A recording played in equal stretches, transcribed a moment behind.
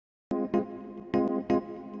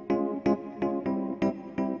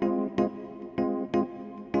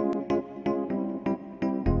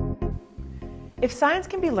If science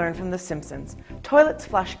can be learned from The Simpsons, toilets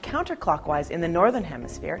flush counterclockwise in the northern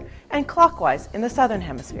hemisphere and clockwise in the southern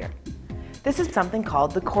hemisphere. This is something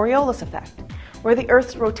called the Coriolis effect, where the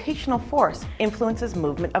Earth's rotational force influences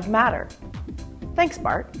movement of matter. Thanks,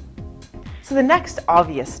 Bart. So the next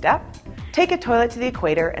obvious step, take a toilet to the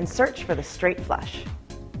equator and search for the straight flush.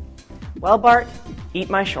 Well, Bart, eat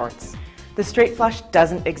my shorts. The straight flush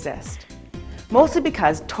doesn't exist. Mostly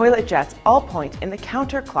because toilet jets all point in the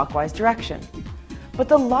counterclockwise direction. But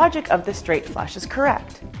the logic of the straight flush is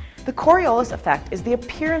correct. The Coriolis effect is the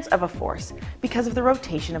appearance of a force because of the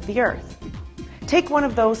rotation of the Earth. Take one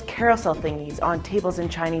of those carousel thingies on tables in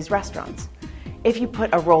Chinese restaurants. If you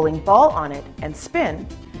put a rolling ball on it and spin,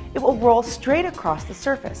 it will roll straight across the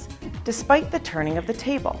surface, despite the turning of the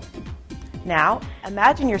table. Now,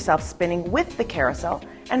 imagine yourself spinning with the carousel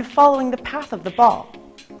and following the path of the ball.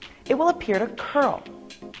 It will appear to curl.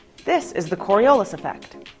 This is the Coriolis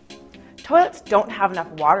effect. Toilets don't have enough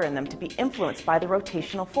water in them to be influenced by the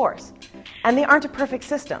rotational force, and they aren't a perfect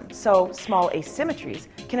system, so small asymmetries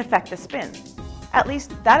can affect the spin. At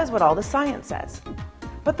least that is what all the science says.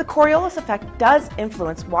 But the Coriolis effect does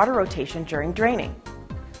influence water rotation during draining.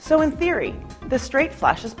 So in theory, the straight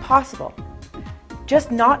flush is possible,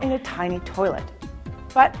 just not in a tiny toilet.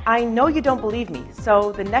 But I know you don't believe me,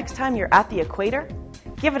 so the next time you're at the equator,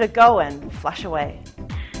 give it a go and flush away.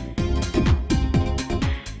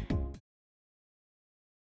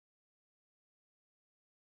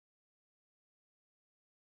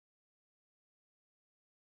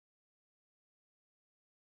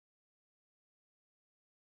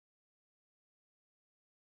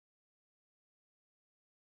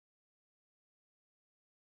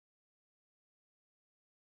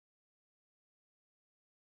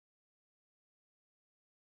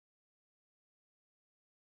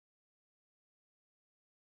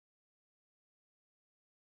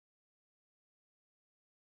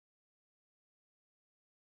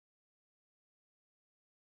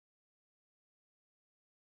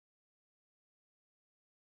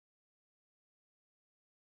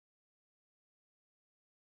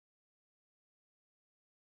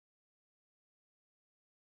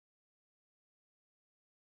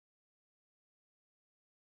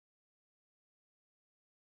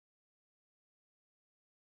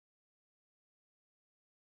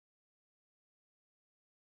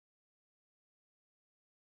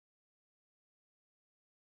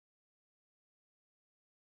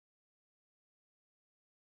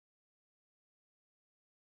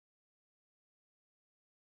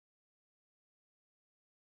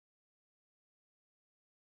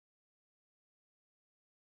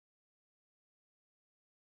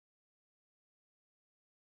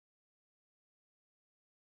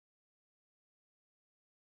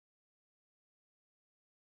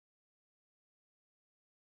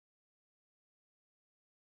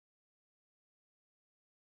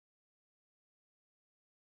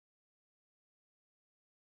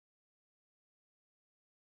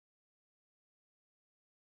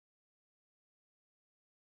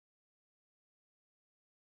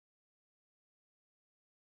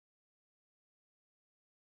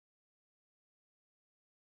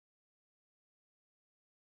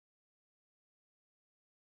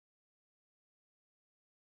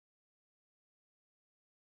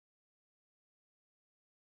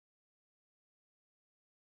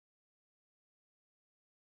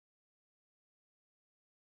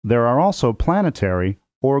 There are also planetary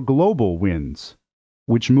or global winds,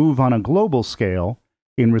 which move on a global scale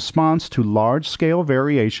in response to large-scale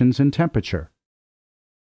variations in temperature.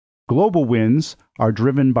 Global winds are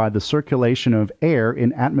driven by the circulation of air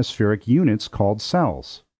in atmospheric units called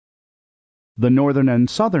cells. The northern and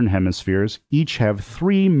southern hemispheres each have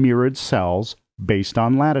 3 mirrored cells based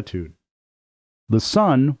on latitude. The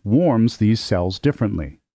sun warms these cells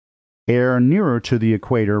differently. Air nearer to the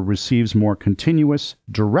equator receives more continuous,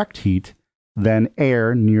 direct heat than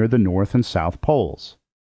air near the north and south poles.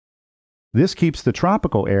 This keeps the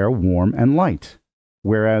tropical air warm and light,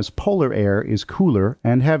 whereas polar air is cooler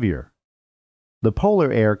and heavier. The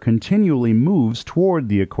polar air continually moves toward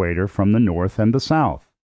the equator from the north and the south,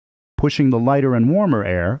 pushing the lighter and warmer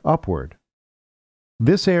air upward.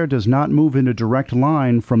 This air does not move in a direct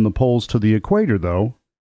line from the poles to the equator, though,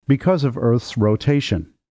 because of Earth's rotation.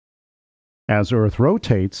 As Earth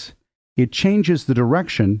rotates, it changes the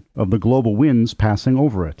direction of the global winds passing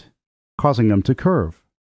over it, causing them to curve.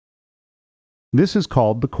 This is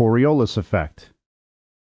called the Coriolis effect.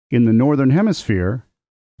 In the northern hemisphere,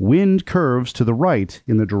 wind curves to the right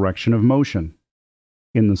in the direction of motion.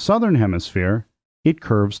 In the southern hemisphere, it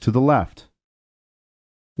curves to the left.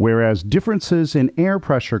 Whereas differences in air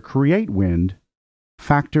pressure create wind,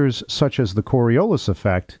 Factors such as the Coriolis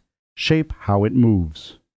effect shape how it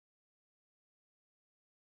moves.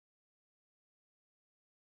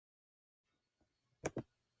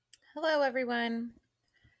 Hello, everyone.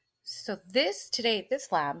 So this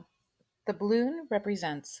lab, the balloon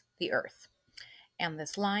represents the Earth, and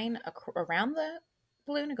this line around the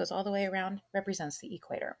balloon, it goes all the way around, represents the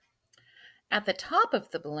equator. At the top of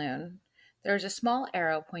the balloon, there's a small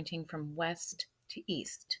arrow pointing from west to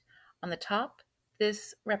east. On the top,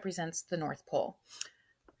 this represents the North Pole.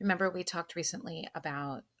 Remember, we talked recently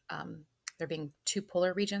about there being two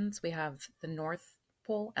polar regions. We have the North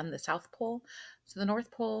Pole and the South Pole. So the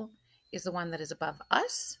North Pole is the one that is above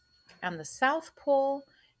us, and the South Pole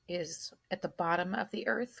is at the bottom of the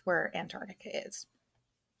Earth where Antarctica is.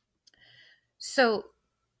 So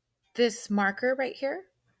this marker right here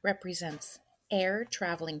represents air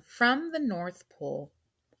traveling from the North Pole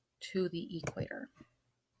to the equator.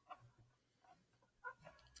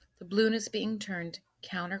 The balloon is being turned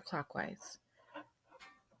counterclockwise.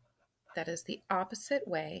 That is the opposite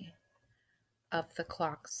way of the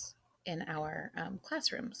clocks in our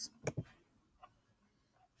classrooms.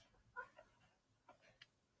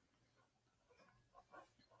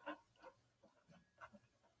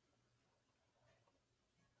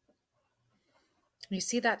 You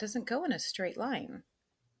see, that doesn't go in a straight line.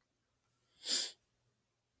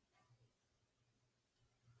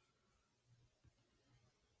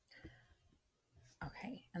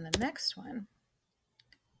 Okay, and the next one,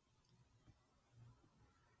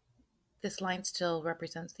 this line still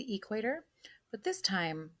represents the equator, but this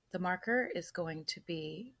time the marker is going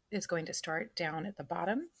to start down at the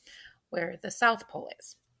bottom where the South Pole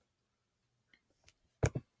is.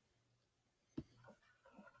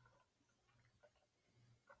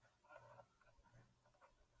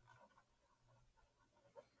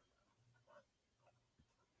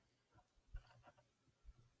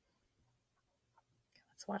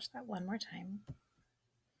 Let's watch that one more time.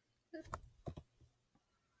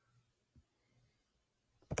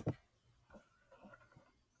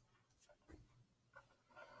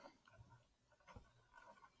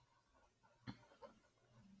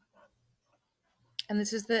 And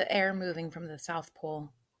this is the air moving from the South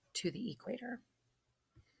Pole to the equator.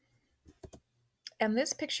 And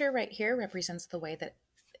this picture right here represents the way that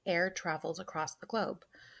air travels across the globe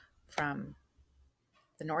from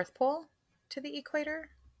the North Pole to the equator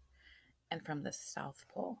and from the South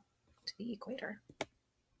Pole to the equator.